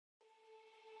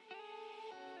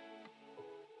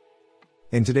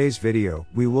In today's video,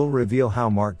 we will reveal how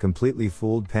Mark completely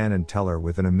fooled Penn and Teller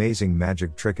with an amazing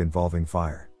magic trick involving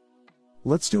fire.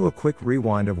 Let's do a quick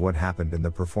rewind of what happened in the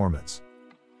performance.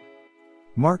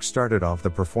 Mark started off the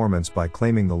performance by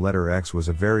claiming the letter X was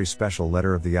a very special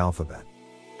letter of the alphabet.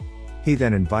 He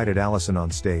then invited Allison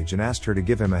on stage and asked her to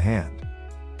give him a hand.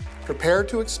 Prepare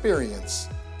to experience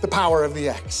the power of the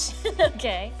X.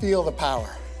 Okay. Feel the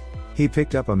power. He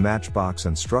picked up a matchbox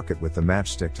and struck it with the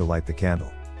matchstick to light the candle.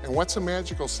 And what's a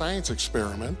magical science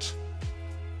experiment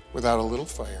without a little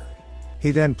fire?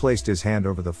 He then placed his hand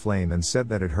over the flame and said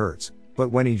that it hurts, but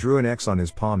when he drew an X on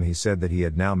his palm he said that he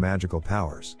had now magical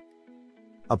powers.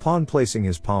 Upon placing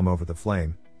his palm over the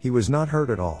flame, he was not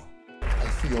hurt at all. I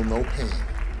feel no pain.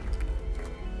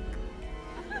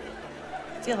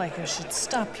 I feel like I should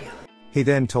stop you. He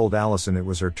then told Allison it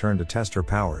was her turn to test her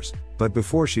powers, but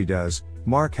before she does,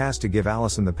 Mark has to give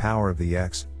Allison the power of the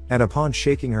X, and upon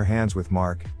shaking her hands with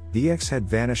Mark, the X had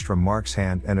vanished from Mark's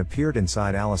hand and appeared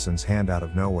inside Allison's hand out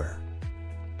of nowhere.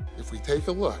 If we take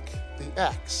a look, the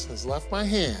X has left my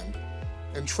hand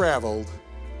and traveled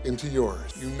into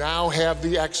yours. You now have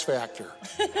the X factor.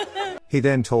 He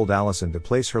then told Allison to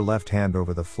place her left hand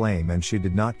over the flame and she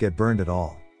did not get burned at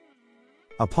all.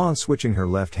 Upon switching her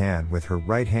left hand with her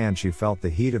right hand she felt the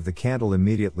heat of the candle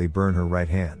immediately burn her right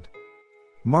hand.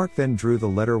 Mark then drew the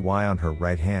letter Y on her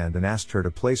right hand and asked her to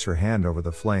place her hand over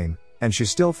the flame, and she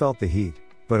still felt the heat,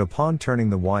 but upon turning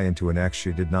the Y into an X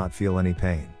she did not feel any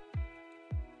pain.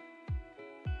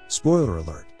 Spoiler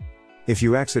alert! If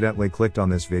you accidentally clicked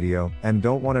on this video and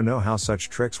don't want to know how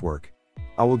such tricks work,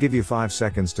 I will give you 5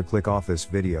 seconds to click off this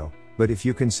video, but if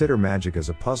you consider magic as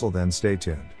a puzzle then stay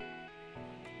tuned.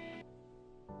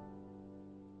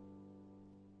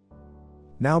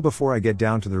 Now before I get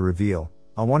down to the reveal,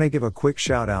 I want to give a quick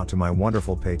shout out to my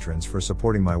wonderful patrons for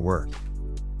supporting my work.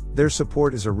 Their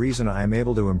support is a reason I am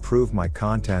able to improve my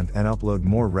content and upload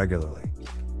more regularly.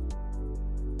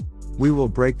 We will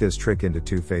break this trick into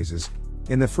 2 phases.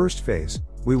 In the first phase,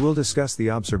 we will discuss the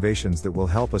observations that will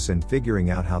help us in figuring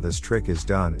out how this trick is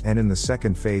done, and in the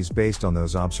second phase, based on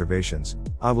those observations,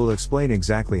 I will explain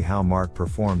exactly how Mark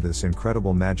performed this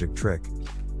incredible magic trick.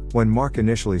 When Mark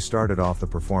initially started off the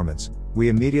performance, we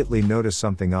immediately noticed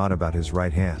something odd about his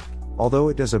right hand, although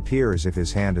it does appear as if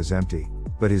his hand is empty,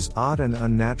 but his odd and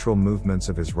unnatural movements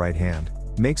of his right hand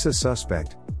makes us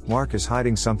suspect Mark is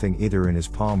hiding something either in his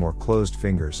palm or closed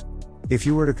fingers. If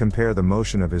you were to compare the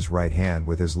motion of his right hand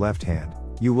with his left hand,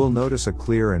 you will notice a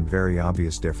clear and very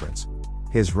obvious difference.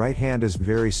 His right hand is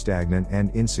very stagnant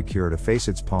and insecure to face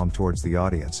its palm towards the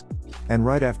audience, and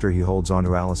right after he holds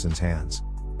onto Allison's hands,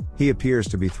 he appears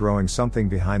to be throwing something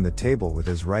behind the table with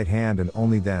his right hand, and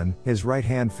only then, his right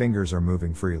hand fingers are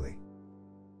moving freely.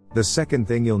 The second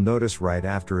thing you'll notice right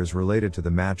after is related to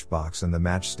the matchbox and the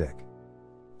matchstick.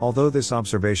 Although this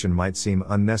observation might seem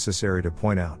unnecessary to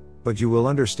point out, but you will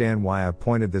understand why I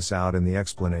pointed this out in the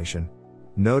explanation.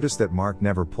 Notice that Mark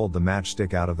never pulled the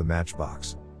matchstick out of the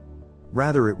matchbox.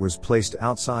 Rather, it was placed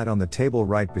outside on the table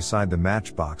right beside the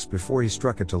matchbox before he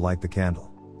struck it to light the candle.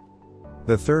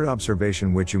 The third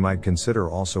observation, which you might consider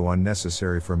also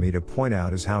unnecessary for me to point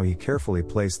out, is how he carefully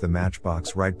placed the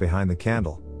matchbox right behind the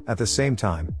candle, at the same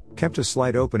time, kept a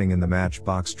slight opening in the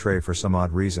matchbox tray for some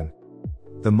odd reason.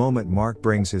 The moment Mark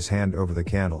brings his hand over the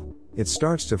candle, it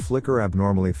starts to flicker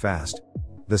abnormally fast.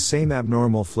 The same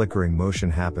abnormal flickering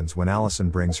motion happens when Allison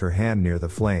brings her hand near the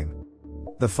flame.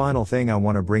 The final thing I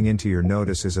want to bring into your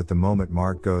notice is at the moment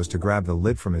Mark goes to grab the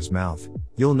lid from his mouth,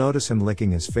 you'll notice him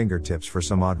licking his fingertips for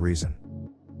some odd reason.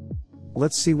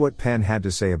 Let's see what Penn had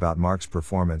to say about Mark's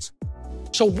performance.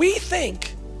 So we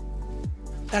think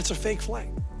that's a fake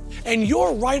flame, and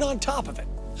you're right on top of it.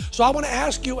 So I want to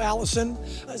ask you, Allison,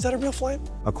 is that a real flame?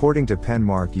 According to Penn,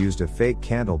 Mark used a fake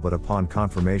candle, but upon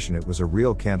confirmation it was a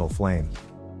real candle flame.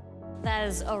 That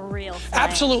is a real flame.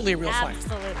 Absolutely a real flame.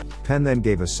 Absolutely. Penn then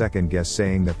gave a second guess,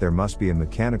 saying that there must be a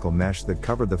mechanical mesh that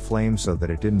covered the flame so that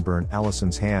it didn't burn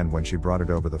Allison's hand when she brought it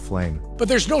over the flame. But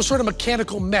there's no sort of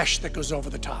mechanical mesh that goes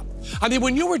over the top. I mean,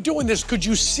 when you were doing this, could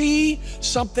you see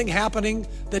something happening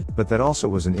that... But that also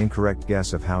was an incorrect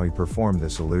guess of how he performed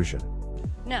this illusion.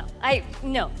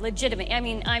 No, legitimate. I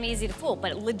mean, I'm easy to fool,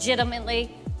 but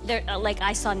legitimately,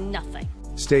 I saw nothing.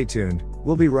 Stay tuned,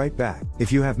 we'll be right back.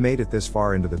 If you have made it this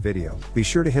far into the video, be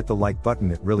sure to hit the like button,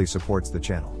 it really supports the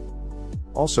channel.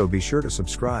 Also be sure to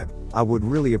subscribe, I would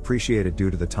really appreciate it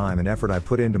due to the time and effort I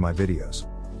put into my videos.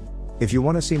 If you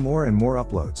want to see more and more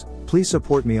uploads, please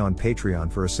support me on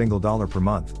Patreon for $1 per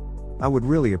month. I would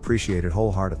really appreciate it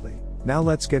wholeheartedly. Now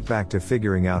let's get back to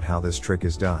figuring out how this trick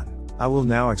is done. I will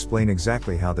now explain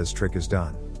exactly how this trick is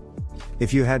done.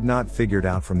 If you had not figured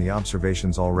out from the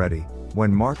observations already,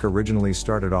 when Mark originally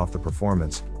started off the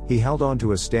performance, he held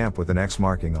onto a stamp with an X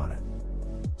marking on it.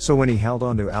 So when he held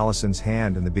onto Allison's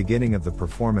hand in the beginning of the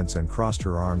performance and crossed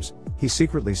her arms, he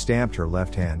secretly stamped her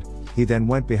left hand. He then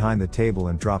went behind the table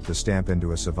and dropped the stamp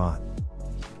into a savant.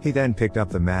 He then picked up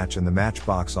the match and the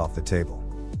matchbox off the table.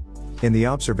 In the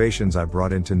observations I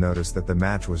brought in to notice that the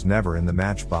match was never in the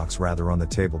matchbox, rather on the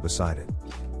table beside it.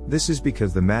 This is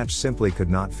because the match simply could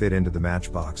not fit into the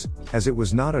matchbox, as it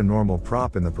was not a normal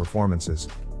prop in the performances.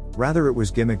 Rather, it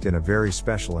was gimmicked in a very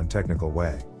special and technical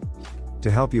way. To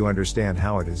help you understand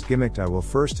how it is gimmicked, I will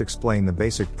first explain the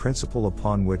basic principle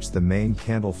upon which the main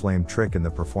candle flame trick in the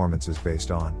performance is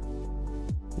based on.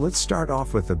 Let's start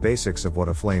off with the basics of what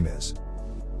a flame is.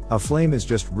 A flame is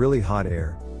just really hot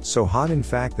air, so hot in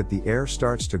fact that the air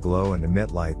starts to glow and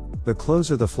emit light. The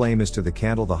closer the flame is to the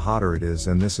candle, the hotter it is,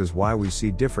 and this is why we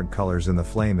see different colors in the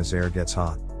flame. As air gets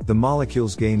hot, the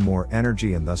molecules gain more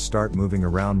energy and thus start moving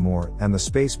around more, and the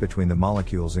space between the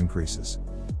molecules increases.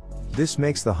 This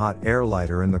makes the hot air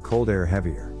lighter and the cold air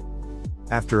heavier.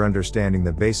 After understanding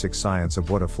the basic science of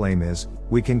what a flame is,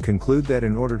 we can conclude that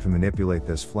in order to manipulate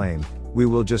this flame, we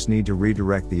will just need to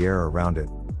redirect the air around it,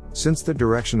 since the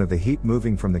direction of the heat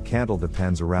moving from the candle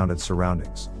depends around its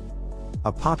surroundings.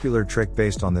 A popular trick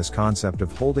based on this concept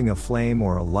of holding a flame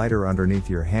or a lighter underneath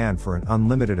your hand for an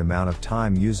unlimited amount of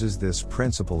time uses this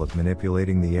principle of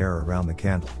manipulating the air around the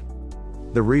candle.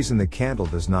 The reason the candle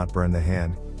does not burn the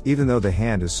hand, even though the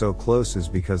hand is so close, is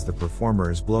because the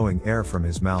performer is blowing air from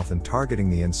his mouth and targeting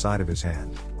the inside of his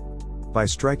hand. By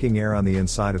striking air on the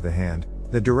inside of the hand,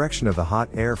 the direction of the hot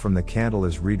air from the candle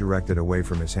is redirected away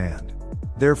from his hand.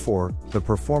 Therefore, the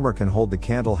performer can hold the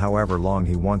candle however long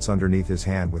he wants underneath his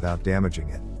hand without damaging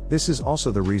it. This is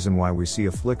also the reason why we see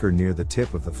a flicker near the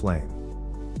tip of the flame.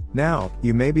 Now,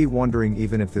 you may be wondering,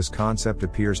 even if this concept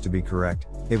appears to be correct,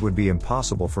 it would be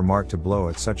impossible for Mark to blow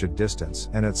at such a distance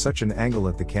and at such an angle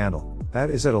at the candle, that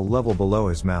is at a level below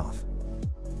his mouth.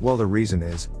 Well, the reason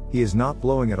is, he is not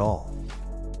blowing at all.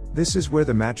 This is where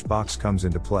the matchbox comes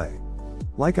into play.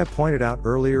 Like I pointed out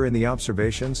earlier in the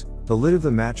observations, the lid of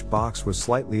the matchbox was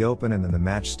slightly open and then the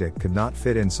matchstick could not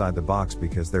fit inside the box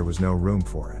because there was no room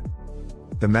for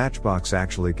it. The matchbox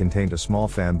actually contained a small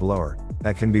fan blower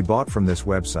that can be bought from this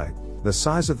website. The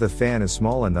size of the fan is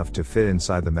small enough to fit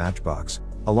inside the matchbox,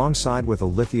 alongside with a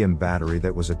lithium battery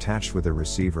that was attached with a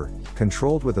receiver,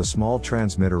 controlled with a small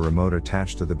transmitter remote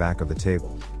attached to the back of the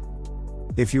table.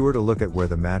 If you were to look at where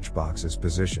the matchbox is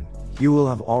positioned, you will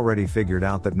have already figured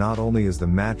out that not only is the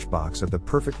matchbox at the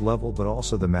perfect level, but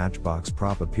also the matchbox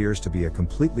prop appears to be a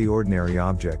completely ordinary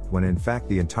object, when in fact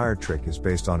the entire trick is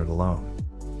based on it alone.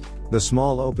 The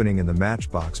small opening in the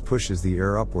matchbox pushes the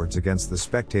air upwards against the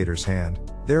spectator's hand,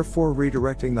 therefore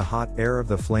redirecting the hot air of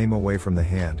the flame away from the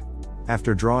hand.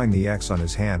 After drawing the X on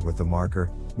his hand with the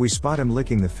marker, we spot him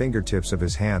licking the fingertips of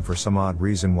his hand for some odd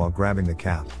reason while grabbing the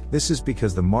cap. This is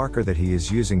because the marker that he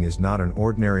is using is not an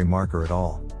ordinary marker at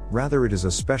all, rather it is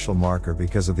a special marker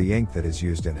because of the ink that is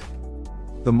used in it.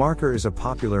 The marker is a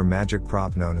popular magic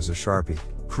prop known as a Sharpie,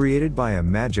 created by a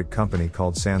magic company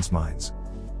called Sans Mines.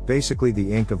 Basically,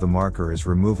 the ink of the marker is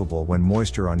removable when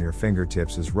moisture on your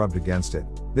fingertips is rubbed against it.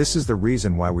 This is the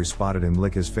reason why we spotted him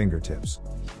lick his fingertips.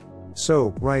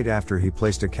 So, right after he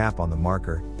placed a cap on the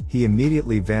marker, he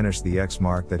immediately vanished the X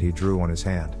mark that he drew on his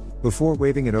hand, before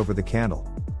waving it over the candle,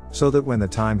 so that when the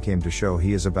time came to show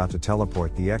he is about to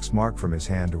teleport the X mark from his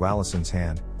hand to Allison's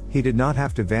hand, he did not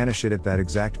have to vanish it at that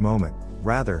exact moment,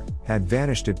 rather, had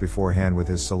vanished it beforehand with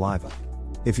his saliva.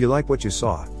 If you like what you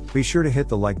saw, be sure to hit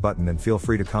the like button and feel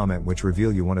free to comment which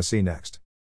reveal you want to see next.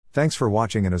 Thanks for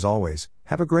watching, and as always,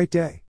 have a great day.